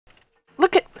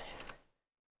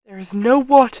is no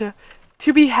water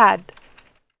to be had.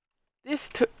 This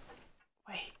took...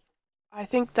 Wait, I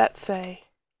think that's a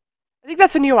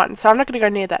new one, so I'm not going to go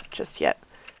near that just yet.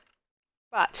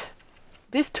 But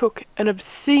this took an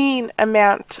obscene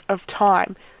amount of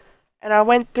time, and I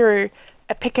went through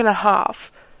a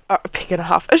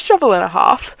shovel and a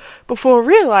half, before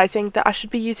realizing that I should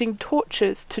be using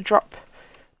torches to drop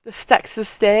the stacks of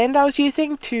sand I was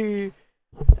using to,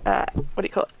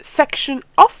 section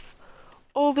off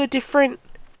all the different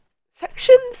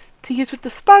sections to use with the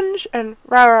sponge and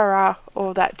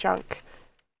all that junk.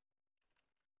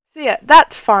 So yeah,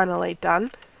 that's finally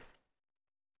done.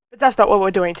 But that's not what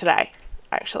we're doing today,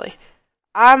 actually.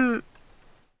 I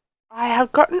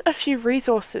have gotten a few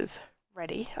resources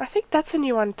ready. I think that's a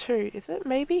new one too, is it?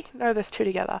 Maybe? No, there's two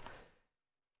together.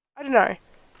 I don't know.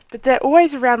 But they're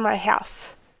always around my house.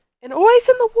 And always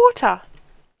in the water.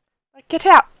 Like, get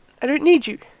out. I don't need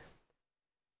you.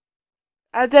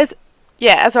 As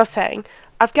I was saying,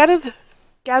 I've gathered,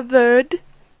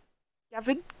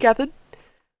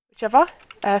 whichever,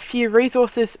 a few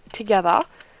resources together.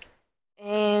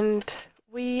 And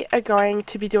we are going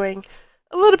to be doing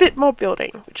a little bit more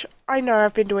building, which I know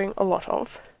I've been doing a lot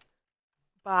of.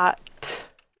 But,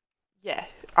 yeah,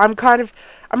 I'm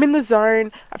in the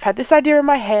zone. I've had this idea in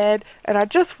my head, and I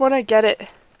just want to get it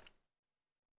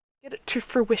to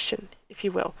fruition, if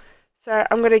you will. So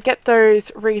I'm going to get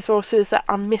those resources that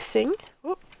I'm missing.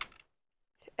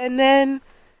 And then,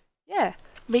 yeah,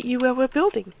 meet you where we're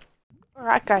building.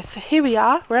 Alright guys, so here we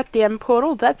are. We're at the end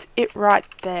portal. That's it right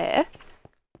there.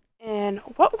 And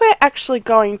what we're actually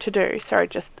going to do, sorry,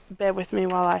 just bear with me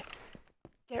while I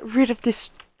get rid of this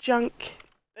junk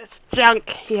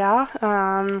here.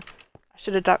 I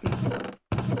should have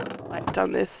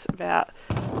done this about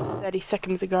 30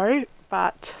 seconds ago,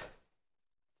 but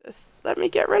just let me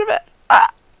get rid of it.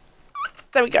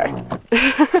 There we go.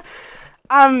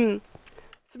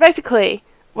 So basically,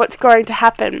 what's going to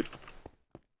happen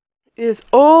is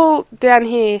all down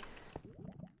here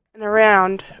and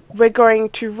around, we're going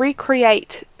to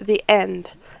recreate the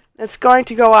end. It's going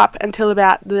to go up until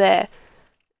about there,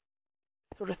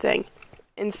 sort of thing.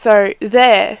 And so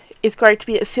there is going to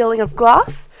be a ceiling of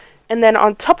glass, and then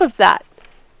on top of that,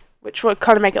 which will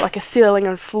kind of make it like a ceiling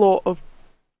and floor of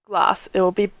glass, it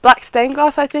will be black stained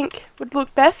glass, I think, would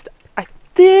look best.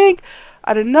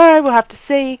 I don't know, we'll have to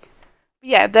see. But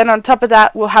yeah, then on top of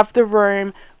that, we'll have the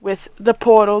room with the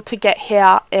portal to get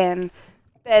here, and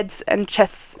beds and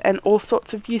chests and all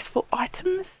sorts of useful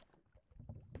items.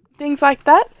 Things like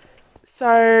that.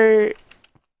 So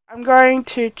I'm going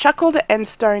to chuck all the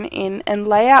endstone in and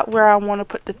lay out where I want to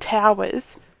put the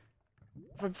towers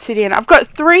of obsidian. I've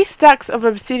got 3 stacks of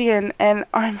obsidian, and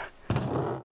I'm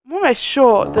almost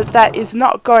sure that that is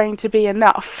not going to be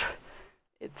enough.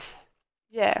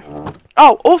 Yeah.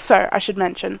 Oh, also, I should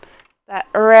mention that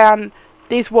around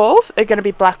these walls are going to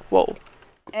be black wool.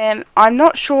 And I'm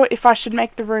not sure if I should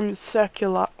make the rooms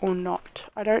circular or not.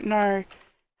 I don't know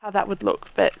how that would look,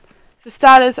 but for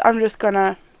starters, I'm just going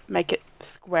to make it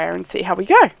square and see how we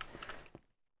go.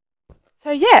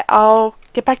 So yeah, I'll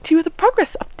get back to you with a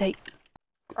progress update.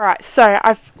 Alright, so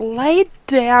I've laid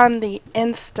down the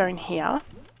end stone here.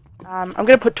 I'm going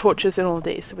to put torches in all of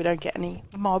these so we don't get any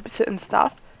mobs and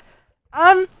stuff.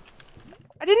 I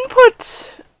didn't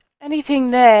put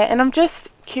anything there, and I'm just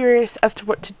curious as to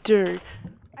what to do.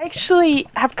 I actually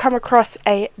have come across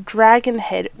a dragon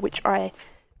head, which I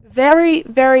very,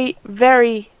 very,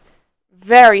 very,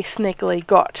 very sneakily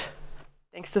got,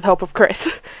 thanks to the help of Chris,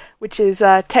 which is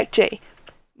Tech G.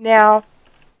 Now,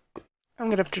 I'm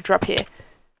going to have to drop here.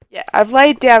 Yeah, I've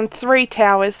laid down 3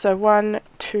 towers, so 1,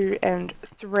 2, and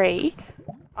 3.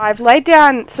 I've laid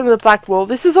down some of the black wool.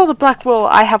 This is all the black wool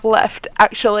I have left,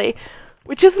 actually,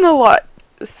 which isn't a lot,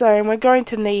 so we're going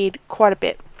to need quite a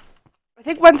bit. I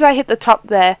think once I hit the top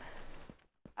there,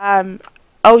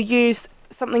 I'll use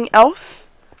something else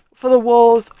for the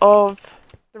walls of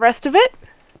the rest of it,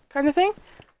 kind of thing.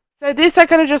 So this I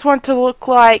kind of just want to look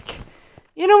like,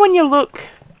 you know when you look...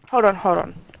 Hold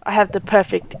on. I have the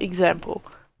perfect example.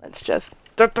 Let's just...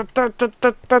 gotta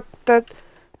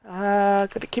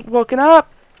keep walking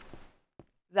up.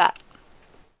 That.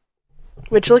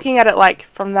 Which, looking at it like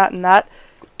from that and that,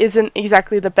 isn't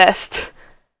exactly the best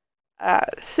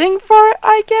thing for it,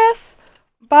 I guess.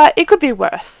 But it could be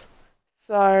worse.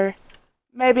 So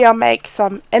maybe I'll make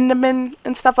some endermen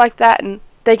and stuff like that, and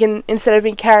they can, instead of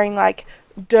me carrying like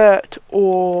dirt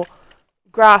or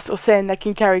grass or sand, they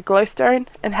can carry glowstone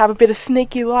and have a bit of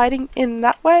sneaky lighting in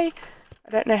that way.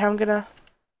 I don't know how I'm gonna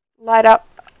light up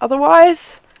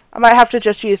otherwise. I might have to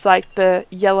just use like the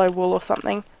yellow wool or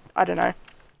something. I don't know.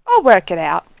 I'll work it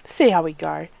out. See how we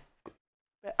go.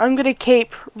 But I'm going to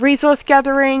keep resource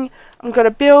gathering. I'm going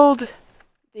to build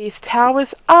these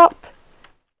towers up.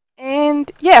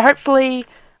 And yeah, hopefully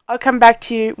I'll come back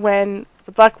to you when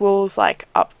the black wool's like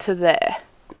up to there.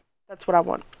 That's what I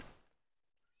want.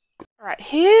 Alright,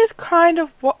 here's kind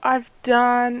of what I've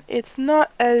done. It's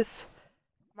not as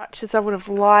much as I would have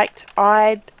liked.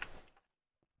 I'd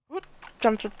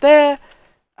jumped up there.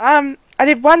 I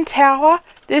did one tower.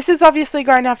 This is obviously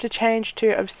going to have to change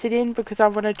to obsidian because I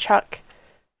want to chuck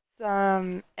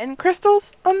some end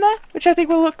crystals on there, which I think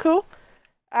will look cool.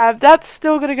 That's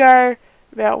still going to go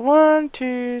about 1,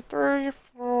 2, 3,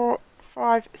 4,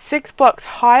 5, 6 blocks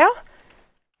higher.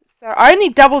 So I only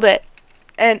doubled it,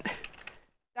 and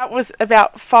that was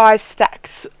about 5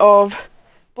 stacks of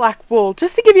black wool,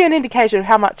 just to give you an indication of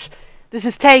how much this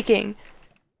is taking.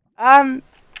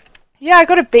 Yeah, I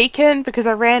got a beacon because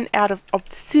I ran out of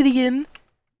obsidian,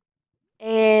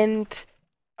 and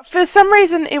for some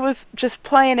reason it was just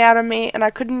playing out on me, and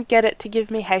I couldn't get it to give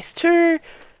me haste 2,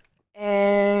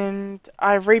 and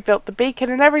I rebuilt the beacon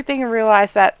and everything and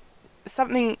realised that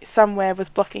something somewhere was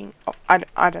blocking. Oh, I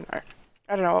don't know.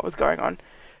 I don't know what was going on.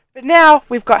 But now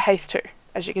we've got haste 2,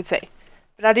 as you can see.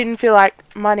 But I didn't feel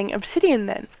like mining obsidian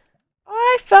then.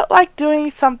 I felt like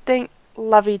doing something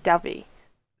lovey-dovey.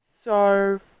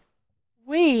 So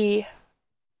we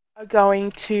are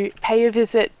going to pay a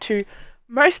visit to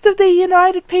most of the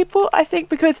United people, I think,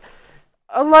 because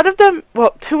a lot of them,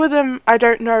 well, 2 of them, I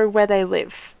don't know where they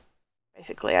live.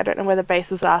 Basically, I don't know where the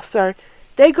bases are. So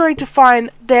they're going to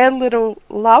find their little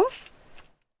love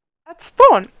at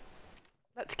spawn.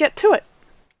 Let's get to it.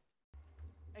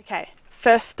 Okay,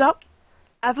 first up,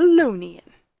 Avalonian.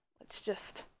 Let's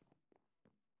just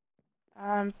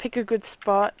pick a good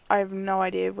spot. I have no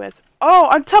idea where's... Oh,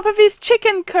 on top of his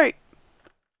chicken coop!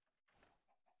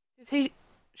 He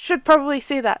should probably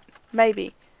see that.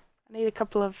 Maybe. I need a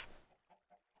couple of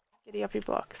giddy-uppy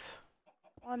blocks.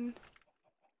 1,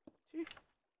 2.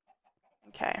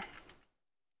 Okay.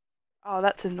 Oh,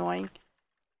 that's annoying.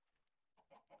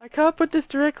 I can't put this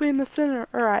directly in the center.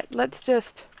 Alright, let's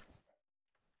just...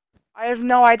 I have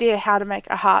no idea how to make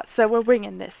a heart, so we're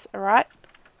winging this, alright?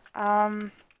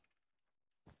 Okay.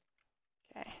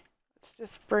 Let's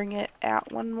just bring it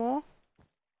out one more.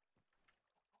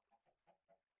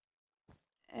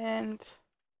 And...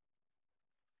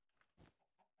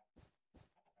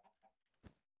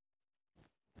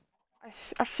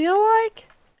 I feel like...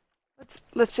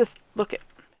 Let's just look at...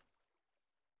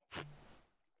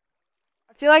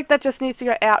 I feel like that just needs to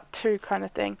go out too, kind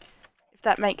of thing. If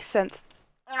that makes sense.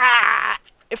 Ah!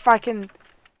 If I can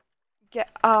get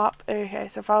up. Okay,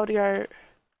 so if I were to go...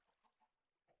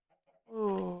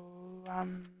 Ooh,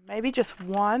 maybe just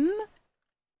 1?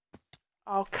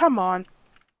 Oh, come on.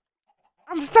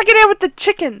 I'm stuck in here with the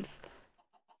chickens!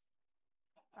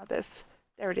 Oh,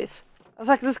 there it is. I was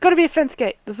like, there's got to be a fence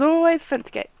gate. There's always a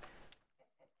fence gate.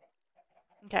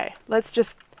 Okay, let's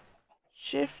just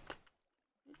shift.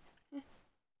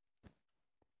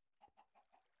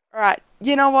 Alright,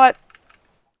 you know what?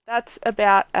 That's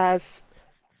about as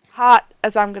hard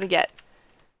as I'm going to get.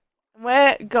 And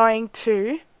we're going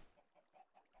to...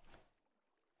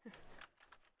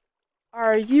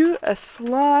 Are you a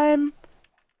slime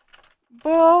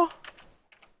ball?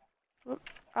 Whoop,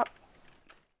 up.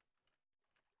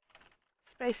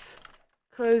 Space.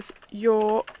 Because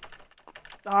you're...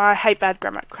 Oh, I hate bad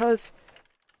grammar. Because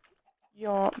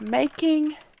you're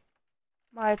making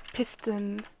my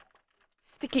piston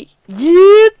sticky.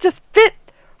 You just fit!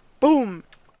 Boom!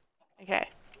 Okay.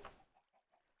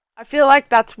 I feel like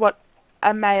that's what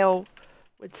a male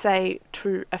would say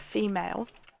to a female.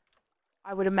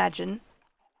 I would imagine.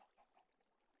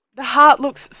 The heart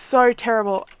looks so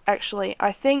terrible, actually.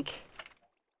 I think...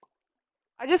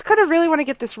 I just kind of really want to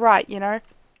get this right, you know?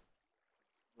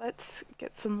 Let's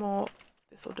get some more...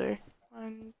 This'll do.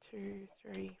 1, 2,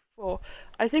 3, 4.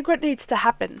 I think what needs to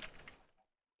happen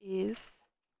is...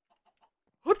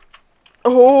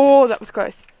 Oh, that was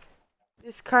close.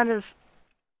 This kind of...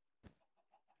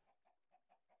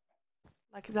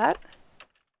 Like that.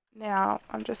 Now,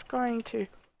 I'm just going to...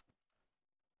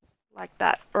 Like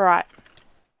that. Right.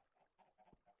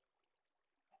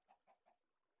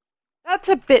 That's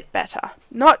a bit better.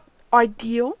 Not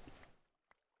ideal.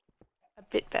 A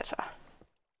bit better.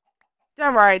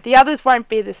 Don't worry, the others won't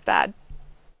be this bad.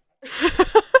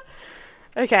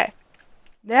 Okay.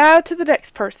 Now to the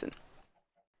next person.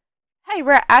 Hey,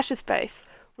 we're at Ash's base,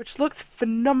 which looks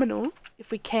phenomenal,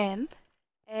 if we can.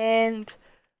 And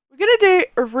we're going to do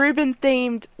a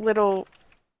Reuben-themed little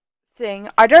thing.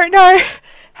 I don't know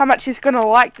how much he's going to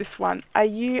like this one. Are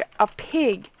you a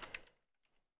pig?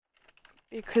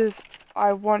 Because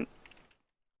I want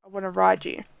a want to ride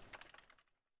you.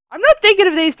 I'm not thinking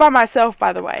of these by myself,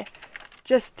 by the way.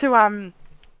 Just to,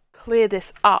 clear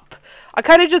this up. I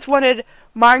kind of just wanted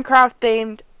Minecraft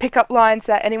themed pickup lines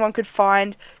that anyone could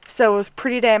find, so it was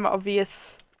pretty damn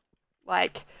obvious.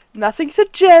 Like, nothing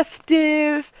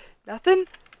suggestive, nothing,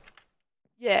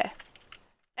 yeah.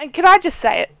 And can I just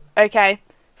say it, okay?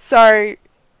 So,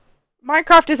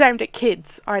 Minecraft is aimed at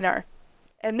kids, I know.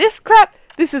 And this crap,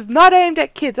 this is not aimed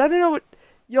at kids. I don't know what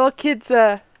your kids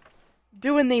are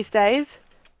doing these days,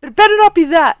 but it better not be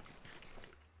that.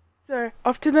 So,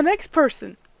 off to the next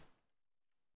person.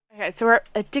 Okay, so we're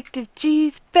at Addictive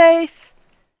G's base,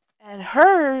 and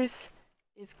hers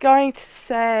is going to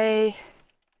say,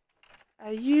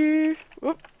 are you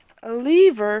a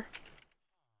lever?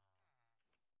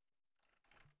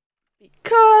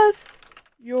 Because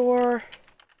you're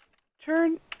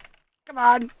turning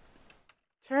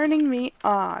me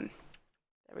on.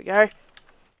 There we go.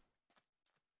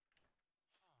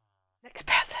 Next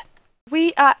person.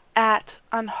 We are at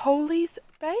Unholy's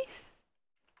base,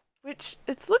 which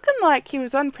it's looking like he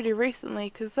was on pretty recently,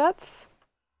 because that's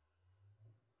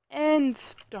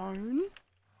Endstone.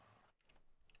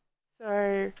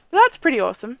 So that's pretty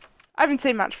awesome. I haven't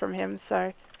seen much from him,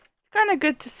 so it's kind of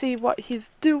good to see what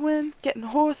he's doing, getting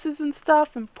horses and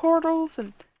stuff, and portals,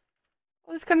 and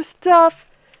all this kind of stuff.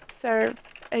 So,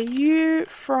 are you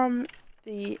from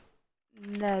the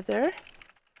Nether?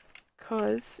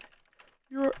 Because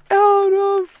you're out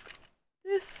of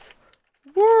this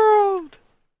world.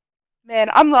 Man,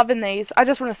 I'm loving these. I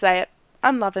just want to say it.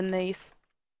 I'm loving these.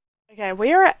 Okay,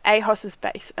 we are at Ahos's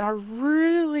base, and I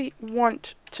really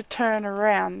want to turn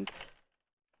around.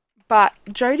 But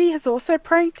Jody has also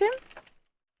pranked him.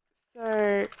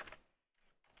 So,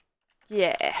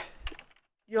 yeah.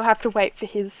 You'll have to wait for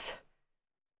his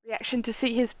reaction to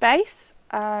see his base.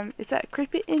 Is that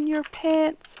creeper in your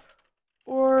pants?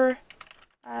 Or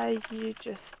are you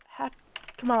just happy?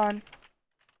 Come on.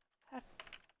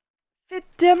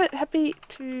 Damn it, happy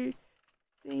to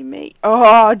see me.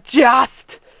 Oh,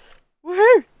 just!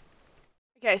 Woohoo!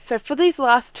 Okay, so for these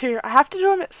last two, I have to do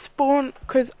them at spawn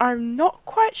because I'm not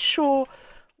quite sure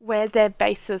where their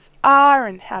bases are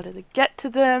and how to get to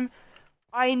them.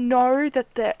 I know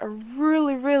that they're a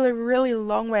really, really, really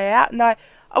long way out, and I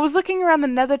was looking around the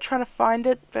Nether trying to find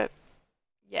it, but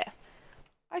yeah,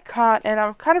 I can't, and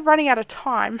I'm kind of running out of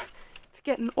time. It's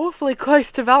getting awfully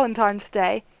close to Valentine's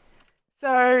Day.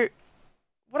 So,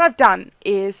 what I've done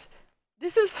is,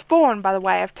 this is spawn, by the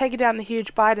way. I've taken down the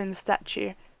huge Byden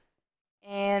statue.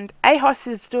 And Ahos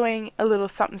is doing a little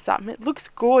something something. It looks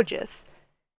gorgeous.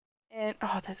 And,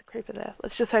 oh, there's a creeper there.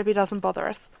 Let's just hope he doesn't bother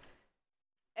us.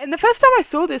 And the first time I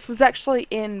saw this was actually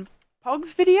in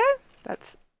Pog's video.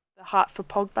 That's the heart for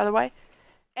Pog, by the way.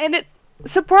 And it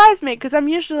surprised me, because I'm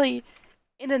usually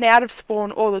in and out of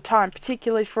spawn all the time,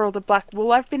 particularly for all the black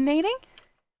wool I've been needing.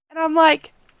 And I'm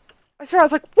like, I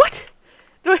was like, what?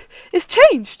 It's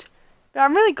changed. But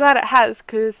I'm really glad it has,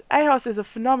 because Ahos is a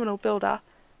phenomenal builder,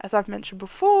 as I've mentioned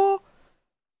before.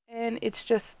 And it's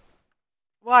just,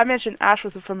 well, I mentioned Ash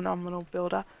was a phenomenal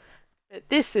builder. But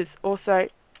this is also,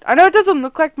 I know it doesn't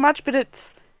look like much, but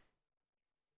it's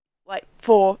like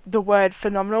for the word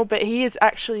phenomenal, but he is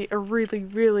actually a really,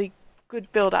 really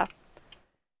good builder.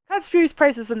 Can't spew his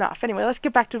praises enough. Anyway, let's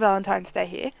get back to Valentine's Day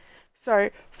here.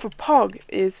 So, for Pog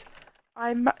is,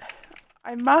 I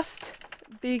must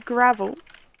be gravel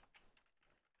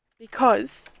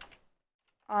because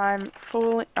I'm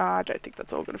falling. I don't think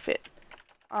that's all gonna fit.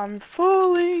 I'm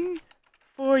falling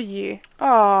for you.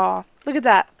 Oh, look at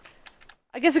that.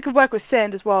 I guess it could work with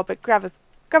sand as well, but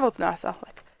gravel's nicer.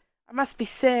 Like, I must be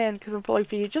sand because I'm falling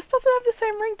for you. Just doesn't have the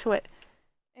same ring to it.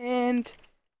 And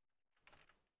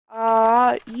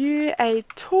are you a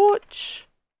torch?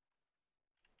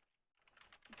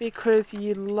 Because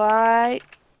you light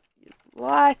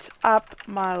up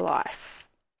my life.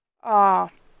 Ah,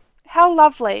 how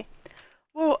lovely.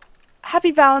 Well,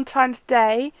 happy Valentine's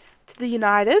Day to the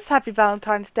Uniters. Happy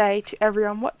Valentine's Day to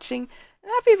everyone watching.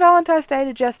 And happy Valentine's Day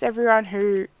to just everyone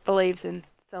who believes in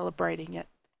celebrating it.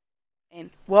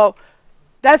 And, well,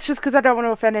 that's just because I don't want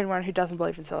to offend anyone who doesn't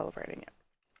believe in celebrating it.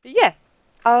 But yeah,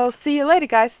 I'll see you later,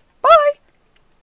 guys.